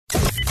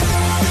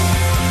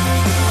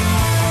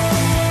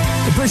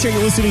appreciate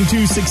you listening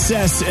to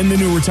Success in the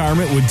New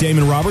Retirement with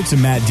Damon Roberts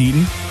and Matt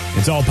Deaton.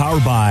 It's all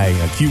powered by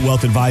Acute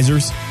Wealth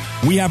Advisors.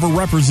 We have a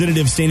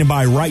representative standing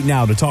by right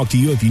now to talk to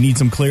you if you need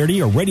some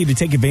clarity or ready to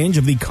take advantage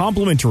of the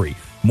complimentary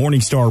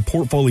Morningstar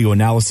portfolio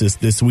analysis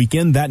this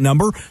weekend. That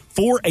number,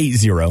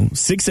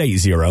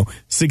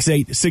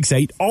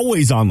 480-680-6868.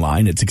 Always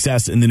online at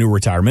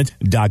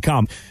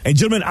successinthenewretirement.com. And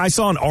gentlemen, I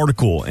saw an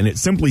article and it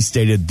simply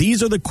stated,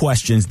 these are the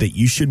questions that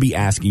you should be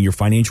asking your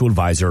financial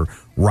advisor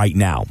right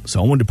now.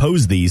 So I wanted to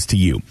pose these to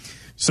you.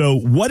 So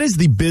what is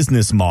the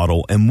business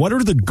model and what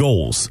are the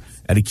goals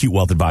at Acute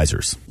Wealth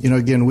Advisors?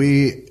 Again,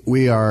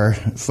 we are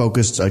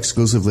focused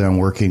exclusively on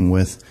working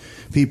with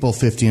people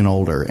 50 and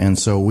older. And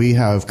so we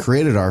have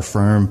created our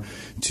firm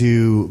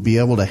to be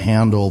able to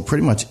handle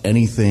pretty much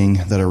anything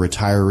that a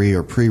retiree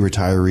or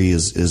pre-retiree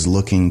is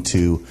looking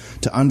to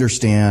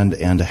understand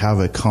and to have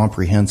a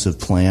comprehensive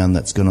plan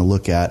that's going to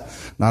look at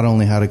not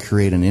only how to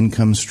create an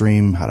income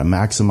stream, how to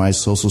maximize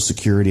Social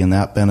Security and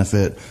that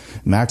benefit,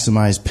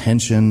 maximize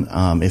pension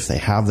if they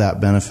have that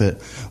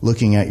benefit,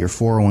 looking at your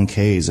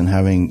 401ks and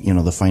having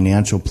the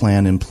financial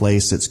plan in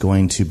place that's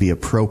going to be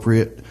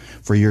appropriate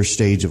for your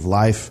stage of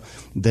life.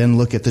 Then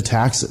look at the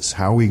taxes.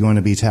 How are we going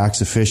to be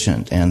tax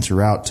efficient? And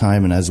throughout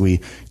time and as we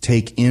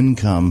take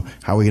income,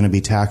 how are we going to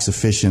be tax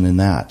efficient in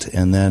that?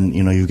 And then,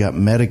 you've got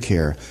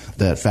Medicare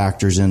that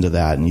factors into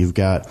that. And you've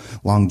got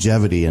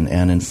longevity and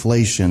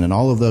inflation and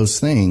all of those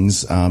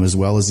things, as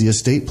well as the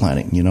estate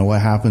planning. What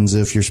happens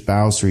if your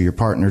spouse or your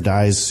partner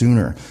dies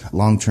sooner?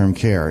 Long-term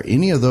care.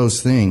 Any of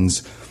those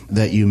things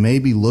that you may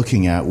be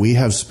looking at, we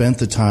have spent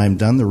the time,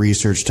 done the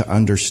research to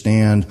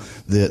understand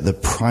the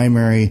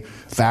primary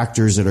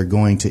factors that are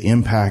going to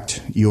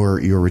impact your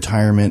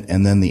retirement,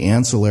 and then the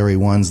ancillary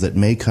ones that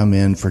may come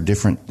in for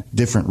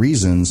different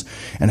reasons.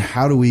 And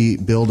how do we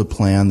build a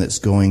plan that's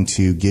going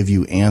to give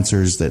you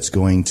answers, that's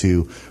going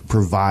to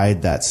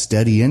provide that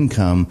steady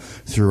income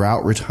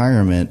throughout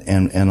retirement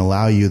and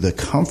allow you the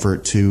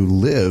comfort to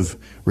live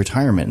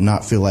retirement and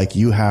not feel like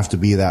you have to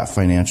be that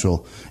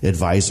financial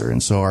advisor.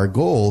 And so our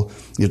goal,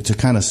 to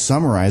kind of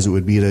summarize it,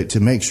 would be to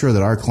make sure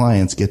that our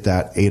clients get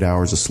that 8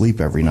 hours of sleep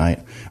every night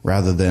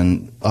rather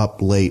than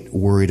up late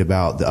worried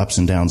about the ups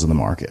and downs in the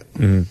market.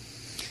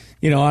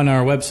 Mm-hmm. On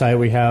our website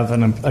we have,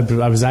 and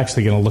I was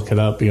actually going to look it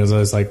up because I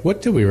was like,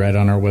 what do we write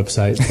on our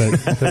website? But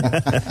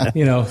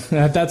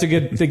that's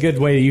a good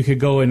way. You could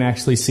go and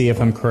actually see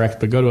if I'm correct,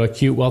 but go to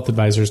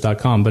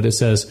acutewealthadvisors.com. But it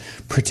says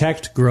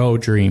protect, grow,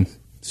 dream.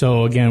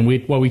 So again,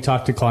 what we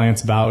talk to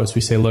clients about is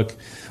we say, look,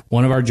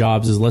 one of our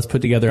jobs is let's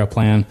put together a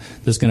plan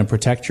that's going to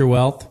protect your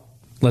wealth.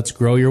 Let's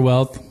grow your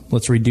wealth.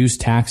 Let's reduce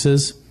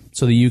taxes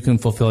so that you can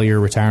fulfill your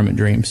retirement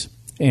dreams.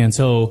 And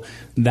so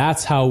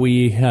that's how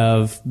we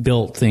have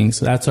built things.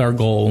 That's our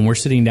goal. When we're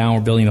sitting down,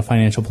 we're building a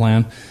financial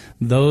plan.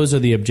 Those are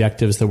the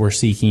objectives that we're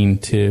seeking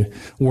to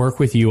work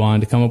with you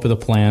on, to come up with a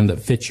plan that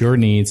fits your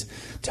needs,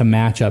 to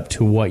match up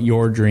to what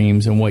your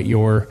dreams and what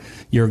your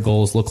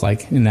goals look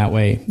like in that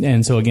way.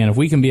 And so again, if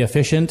we can be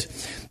efficient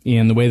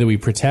in the way that we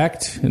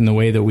protect, in the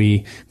way that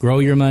we grow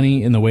your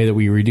money, in the way that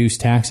we reduce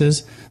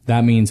taxes,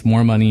 that means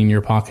more money in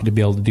your pocket to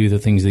be able to do the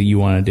things that you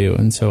want to do.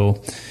 And so,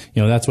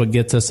 that's what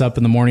gets us up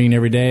in the morning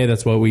every day.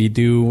 That's what we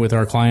do with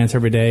our clients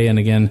every day. And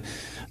again,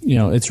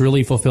 it's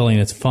really fulfilling.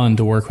 It's fun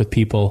to work with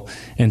people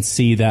and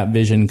see that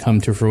vision come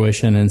to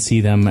fruition and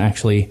see them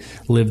actually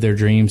live their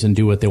dreams and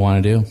do what they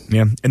want to do.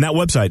 Yeah. And that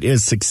website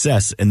is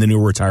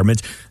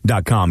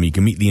successinthenewretirement.com. You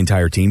can meet the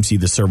entire team, see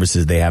the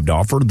services they have to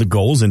offer, the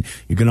goals, and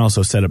you can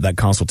also set up that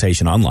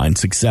consultation online,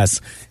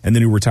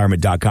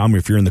 successinthenewretirement.com.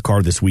 If you're in the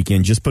car this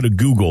weekend, just put a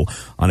Google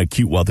on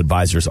Acute Wealth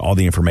Advisors. All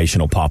the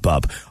information will pop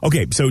up.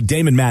 Okay. So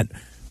Damon, Matt,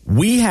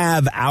 we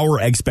have our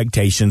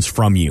expectations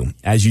from you,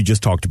 as you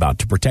just talked about,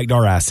 to protect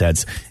our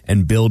assets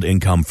and build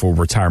income for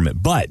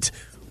retirement. But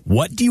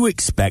what do you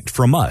expect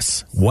from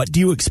us? What do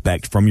you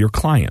expect from your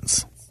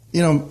clients?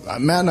 Matt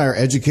and I are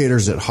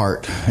educators at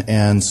heart.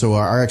 And so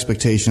our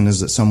expectation is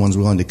that someone's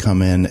willing to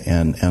come in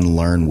and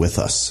learn with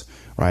us,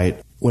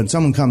 right? When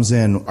someone comes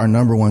in, our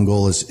number one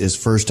goal is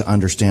first to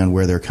understand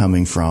where they're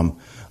coming from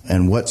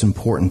and what's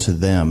important to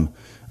them.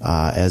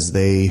 As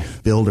they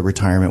build a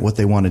retirement, what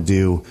they want to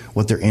do,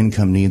 what their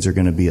income needs are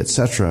going to be, et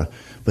cetera.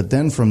 But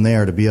then from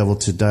there, to be able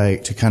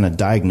to kind of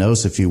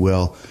diagnose, if you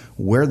will,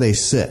 where they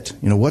sit.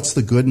 What's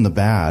the good and the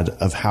bad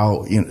of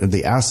how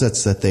the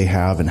assets that they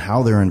have and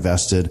how they're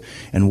invested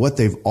and what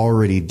they've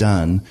already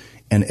done,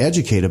 and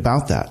educate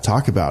about that.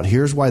 Talk about,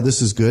 here's why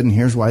this is good and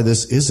here's why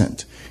this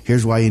isn't.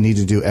 Here's why you need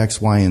to do X,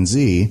 Y, and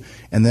Z.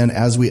 And then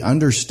as we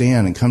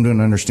understand and come to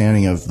an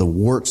understanding of the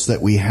warts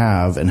that we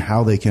have and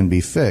how they can be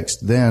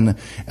fixed, then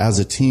as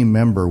a team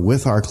member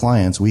with our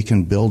clients, we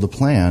can build a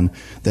plan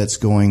that's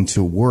going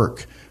to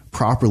work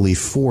properly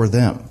for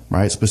them,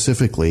 right?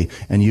 Specifically,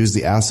 and use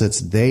the assets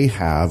they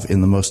have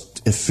in the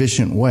most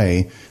efficient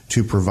way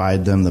to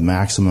provide them the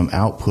maximum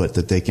output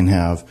that they can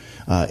have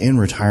in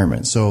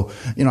retirement. So,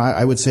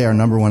 I would say our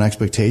number one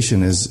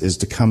expectation is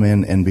to come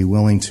in and be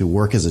willing to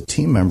work as a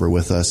team member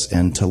with us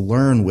and to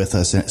learn with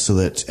us, so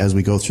that as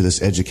we go through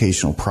this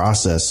educational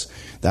process,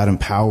 that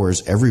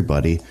empowers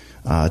everybody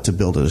to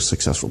build a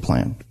successful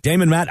plan.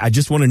 Damon, Matt, I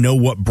just want to know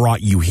what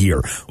brought you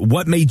here.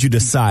 What made you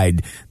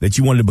decide that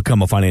you wanted to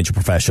become a financial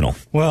professional?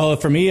 Well,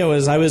 for me, I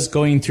was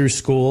going through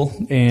school,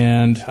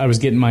 and I was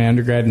getting my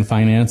undergrad in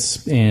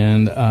finance,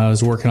 and I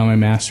was working on my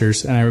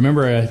master's. And I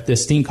remember a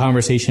distinct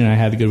conversation I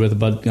had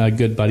with a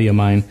good buddy of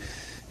mine,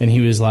 and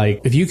he was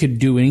like, if you could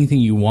do anything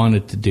you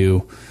wanted to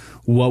do,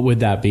 what would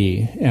that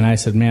be? And I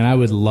said, man, I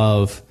would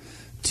love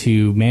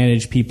to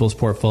manage people's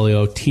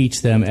portfolio,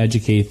 teach them,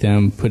 educate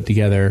them, put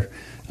together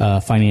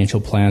financial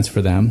plans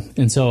for them.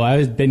 And so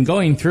I've been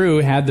going through,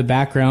 had the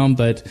background,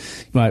 but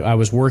I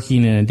was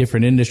working in a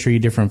different industry,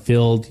 different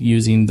field,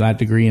 using that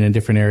degree in a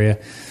different area.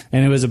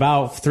 And it was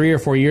about 3 or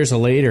 4 years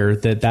later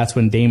that's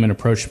when Damon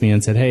approached me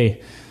and said,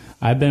 hey,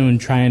 I've been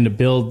trying to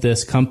build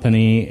this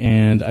company,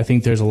 and I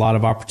think there's a lot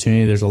of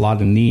opportunity, there's a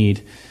lot of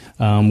need.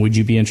 Would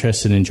you be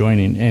interested in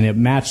joining? And it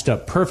matched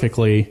up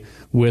perfectly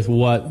with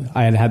what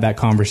I had that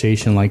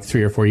conversation like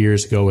 3 or 4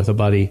 years ago with a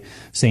buddy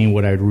saying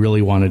what I'd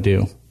really want to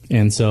do.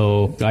 And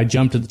so I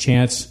jumped at the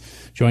chance,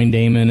 joined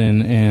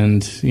Damon,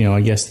 and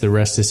I guess the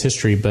rest is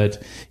history.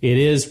 But it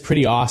is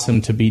pretty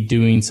awesome to be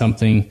doing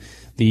something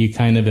that you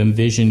kind of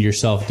envisioned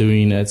yourself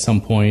doing at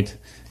some point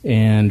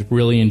and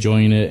really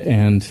enjoying it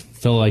and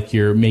feel like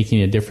you're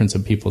making a difference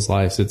in people's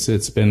lives.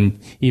 It's been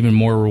even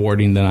more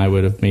rewarding than I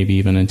would have maybe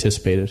even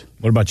anticipated.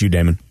 What about you,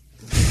 Damon?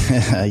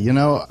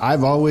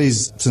 I've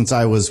always, since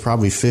I was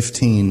probably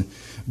 15,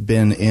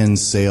 been in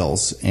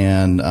sales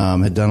and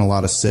had done a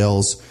lot of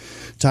sales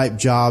type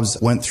jobs.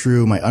 Went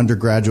through my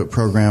undergraduate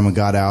program and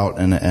got out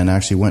and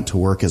actually went to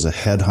work as a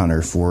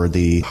headhunter for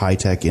the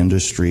high-tech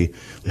industry,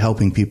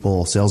 helping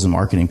people, sales and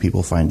marketing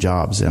people find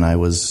jobs. And I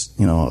was,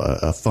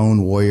 a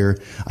phone warrior.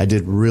 I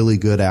did really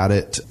good at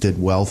it,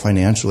 did well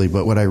financially.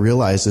 But what I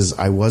realized is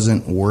I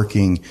wasn't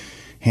working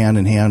hand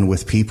in hand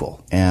with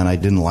people, and I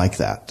didn't like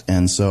that.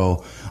 And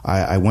so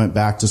I went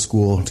back to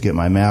school to get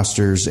my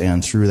master's,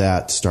 and through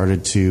that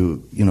started to,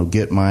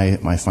 get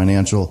my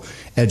financial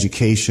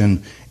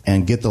education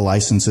and get the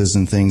licenses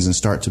and things and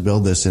start to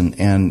build this.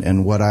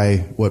 And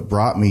what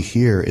brought me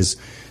here is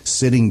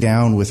sitting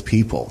down with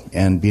people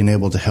and being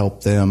able to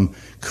help them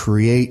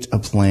create a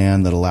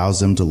plan that allows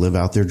them to live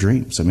out their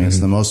dreams. I mean, It's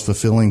the most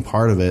fulfilling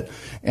part of it.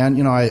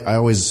 And, I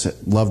always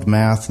loved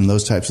math and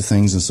those types of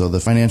things. And so the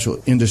financial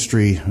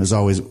industry was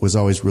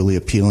always really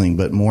appealing.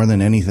 But more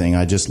than anything,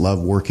 I just love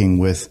working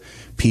with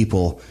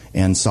people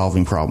and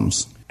solving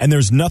problems. And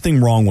there's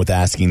nothing wrong with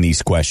asking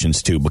these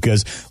questions, too,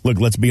 because, look,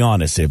 let's be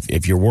honest.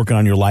 If you're working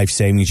on your life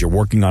savings, you're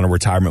working on a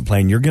retirement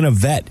plan, you're going to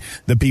vet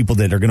the people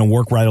that are going to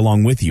work right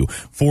along with you.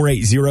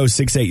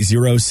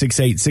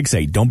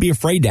 480-680-6868. Don't be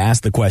afraid to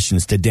ask the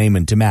questions to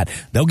Damon, to Matt.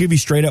 They'll give you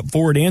straight up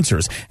forward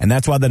answers. And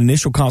that's why that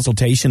initial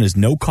consultation is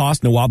no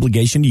cost, no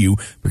obligation to you,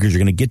 because you're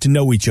going to get to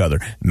know each other.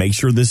 Make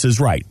sure this is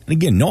right. And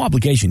again, no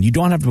obligation. You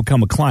don't have to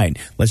become a client.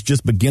 Let's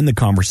just begin the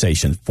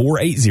conversation.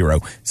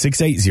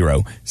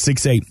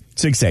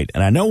 480-680-6868.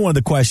 And I know one of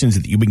the questions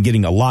that you've been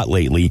getting a lot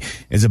lately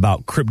is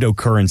about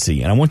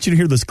cryptocurrency. And I want you to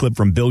hear this clip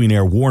from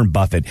billionaire Warren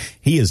Buffett.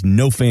 He is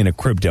no fan of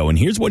crypto. And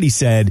here's what he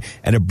said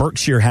at a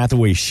Berkshire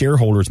Hathaway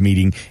shareholders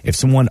meeting if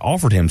someone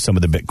offered him some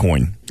of the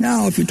Bitcoin.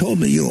 Now, if you told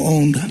me you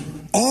owned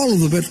all of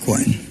the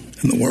Bitcoin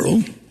in the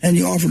world and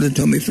you offered it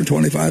to me for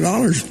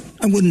 $25,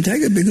 I wouldn't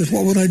take it, because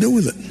what would I do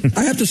with it?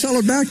 I have to sell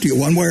it back to you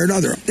one way or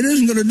another. It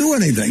isn't going to do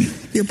anything.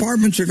 The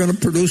apartments are going to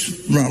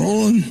produce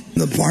rental and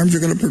the farms are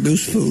going to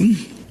produce food.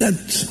 That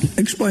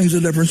explains the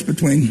difference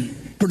between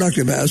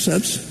productive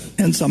assets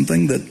and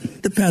something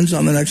that depends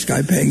on the next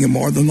guy paying you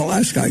more than the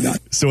last guy got.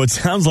 So it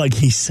sounds like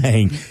he's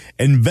saying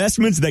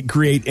investments that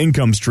create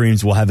income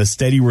streams will have a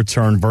steady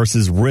return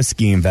versus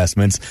risky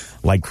investments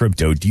like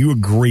crypto. Do you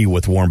agree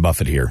with Warren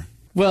Buffett here?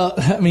 Well,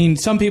 I mean,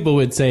 some people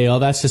would say, oh,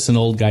 that's just an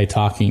old guy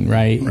talking,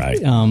 right? Right.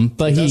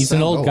 But he's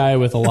an old guy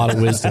with a lot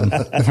of wisdom,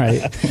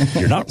 right?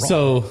 You're not wrong.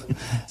 So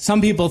some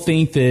people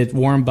think that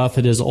Warren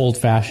Buffett is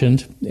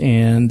old-fashioned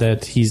and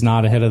that he's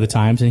not ahead of the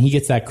times, and he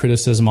gets that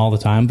criticism all the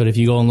time. But if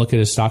you go and look at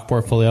his stock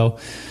portfolio,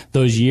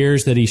 those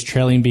years that he's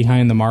trailing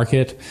behind the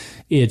market,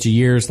 it's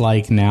years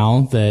like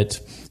now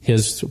that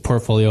his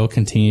portfolio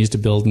continues to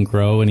build and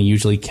grow, and he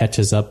usually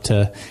catches up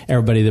to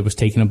everybody that was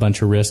taking a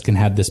bunch of risk and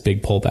had this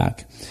big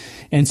pullback.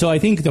 And so I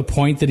think the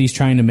point that he's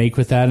trying to make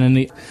with that,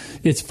 and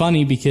it's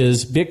funny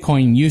because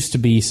Bitcoin used to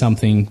be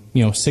something,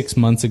 6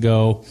 months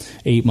ago,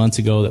 8 months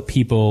ago, that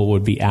people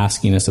would be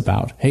asking us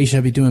about. Hey, should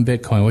I be doing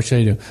Bitcoin? What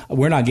should I do?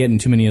 We're not getting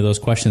too many of those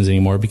questions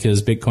anymore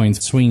because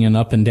Bitcoin's swinging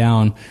up and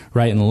down,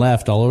 right and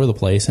left, all over the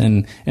place.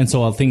 And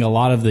so I think a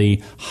lot of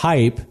the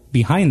hype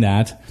behind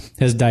that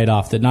has died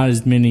off, that not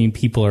as many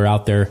people are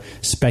out there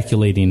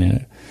speculating in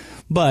it.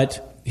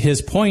 But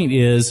his point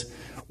is,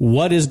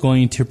 what is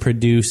going to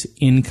produce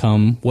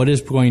income? What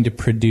is going to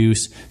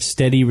produce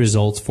steady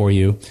results for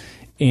you?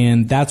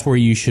 And that's where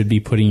you should be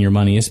putting your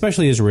money,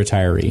 especially as a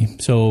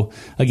retiree. So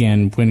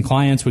again, when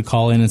clients would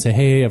call in and say,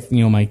 hey, if,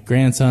 my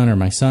grandson or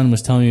my son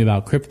was telling me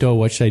about crypto,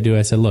 what should I do?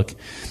 I said, look,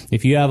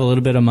 if you have a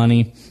little bit of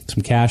money,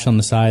 some cash on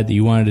the side that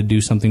you wanted to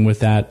do something with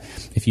that,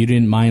 if you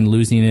didn't mind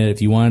losing it,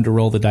 if you wanted to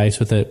roll the dice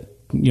with it,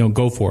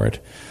 go for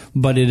it.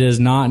 But it is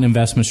not an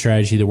investment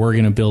strategy that we're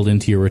going to build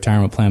into your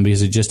retirement plan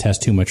because it just has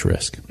too much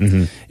risk.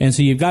 And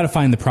so you've got to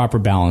find the proper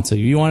balance. If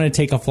you want to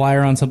take a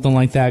flyer on something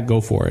like that,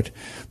 go for it.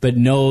 But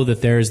know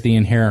that there's the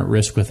inherent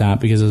risk with that,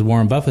 because as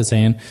Warren Buffett's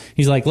saying,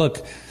 he's like, look,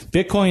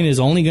 Bitcoin is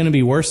only going to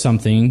be worth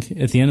something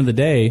at the end of the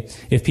day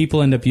if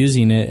people end up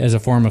using it as a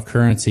form of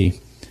currency.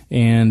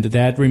 And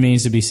that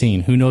remains to be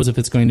seen. Who knows if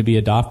it's going to be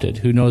adopted?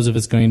 Who knows if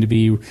it's going to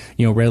be,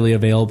 readily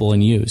available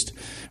and used?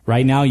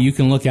 Right now, you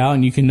can look out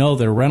and you can know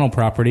that a rental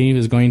property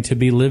is going to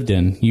be lived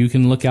in. You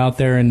can look out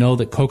there and know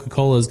that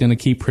Coca-Cola is going to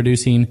keep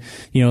producing,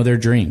 their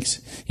drinks.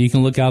 You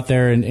can look out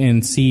there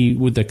and see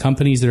with the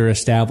companies that are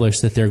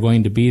established that they're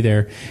going to be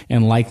there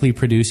and likely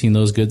producing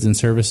those goods and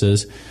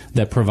services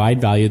that provide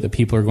value, that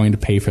people are going to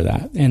pay for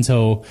that. And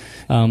so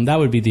that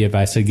would be the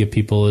advice I'd give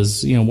people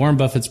is, Warren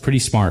Buffett's pretty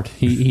smart.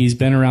 He's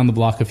been around the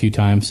block a few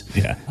times,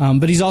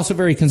 but he's also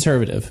very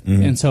conservative.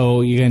 And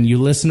so, again, you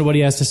listen to what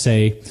he has to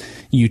say.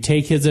 You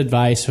take his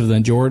advice for the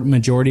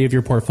majority of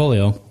your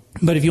portfolio.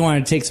 But if you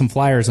want to take some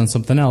flyers on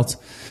something else,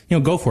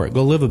 go for it.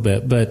 Go live a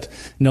bit, but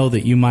know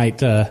that you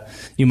might have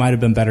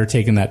been better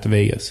taking that to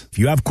Vegas. If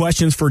you have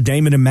questions for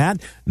Damon and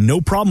Matt,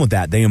 no problem with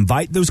that. They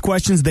invite those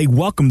questions, they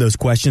welcome those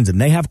questions, and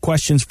they have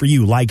questions for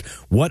you like,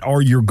 what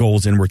are your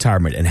goals in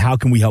retirement and how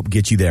can we help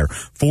get you there?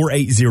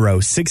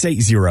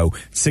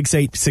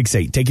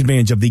 480-680-6868. Take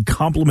advantage of the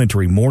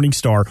complimentary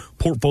Morningstar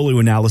portfolio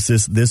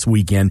analysis this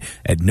weekend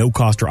at no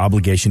cost or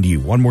obligation to you.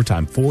 One more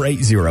time,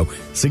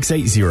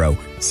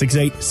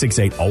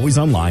 480-680-6868. Always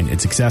online at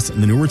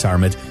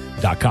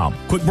successinthenewretirement.com.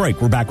 Quick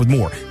break. We're back with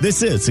more.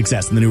 This is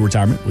Success in the New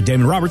Retirement with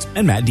Damon Roberts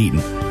and Matt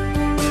Deaton.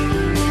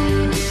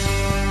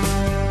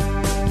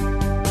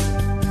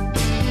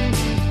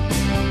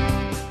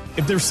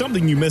 If there's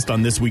something you missed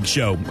on this week's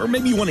show, or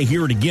maybe you want to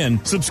hear it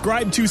again,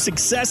 subscribe to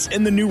Success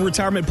in the New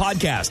Retirement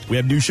podcast. We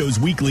have new shows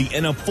weekly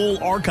and a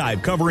full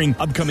archive covering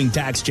upcoming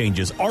tax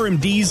changes,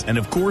 RMDs, and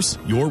of course,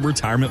 your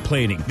retirement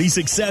planning. The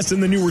Success in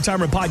the New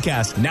Retirement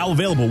podcast, now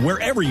available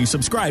wherever you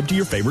subscribe to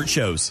your favorite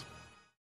shows.